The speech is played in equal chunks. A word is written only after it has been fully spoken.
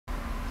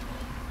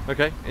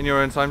Okay, in your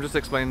own time, just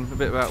explain a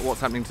bit about what's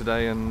happening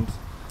today and...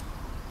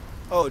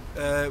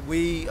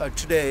 We are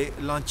today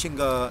launching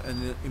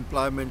an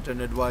employment and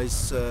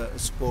advice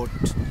support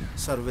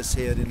service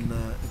here in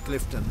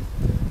Clifton,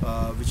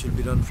 which will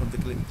be run from the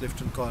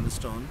Clifton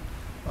Cornerstone.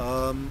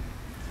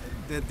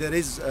 There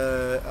is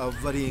a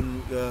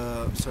worrying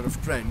sort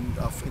of trend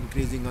of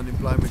increasing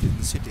unemployment in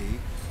the city,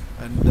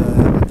 and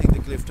I think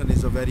the Clifton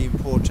is a very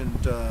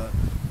important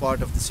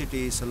part of the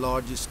city. It's a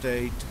large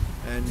estate,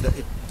 and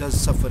it does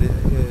suffer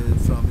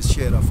from its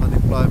share of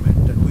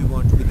unemployment, and we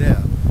want to be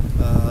there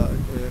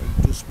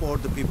to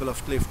support the people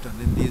of Clifton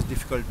in these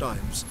difficult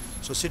times.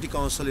 So City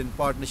Council, in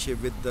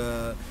partnership with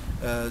the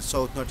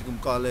South Nottingham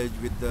College,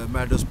 with the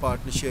Meadows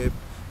Partnership,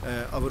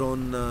 our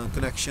own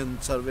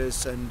Connection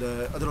Service and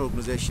other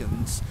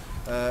organizations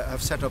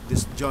have set up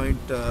this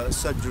joint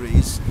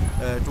surgeries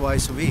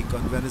twice a week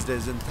on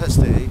Wednesdays and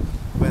Thursday,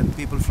 when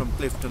people from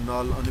Clifton,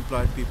 all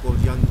unemployed people,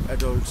 young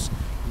adults,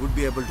 would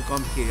be able to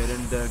come here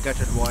and get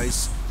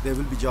advice. There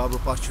will be job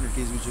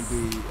opportunities which will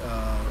be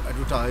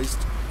advertised,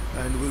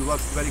 and we'll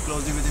work very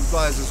closely with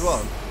employers as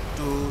well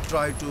to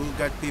try to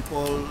get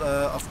people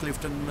of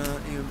Clifton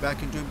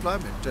back into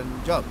employment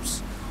and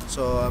jobs.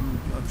 So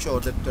I'm sure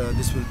that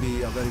this will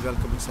be a very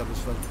welcoming service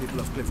for people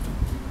of Clifton.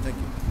 Thank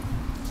you.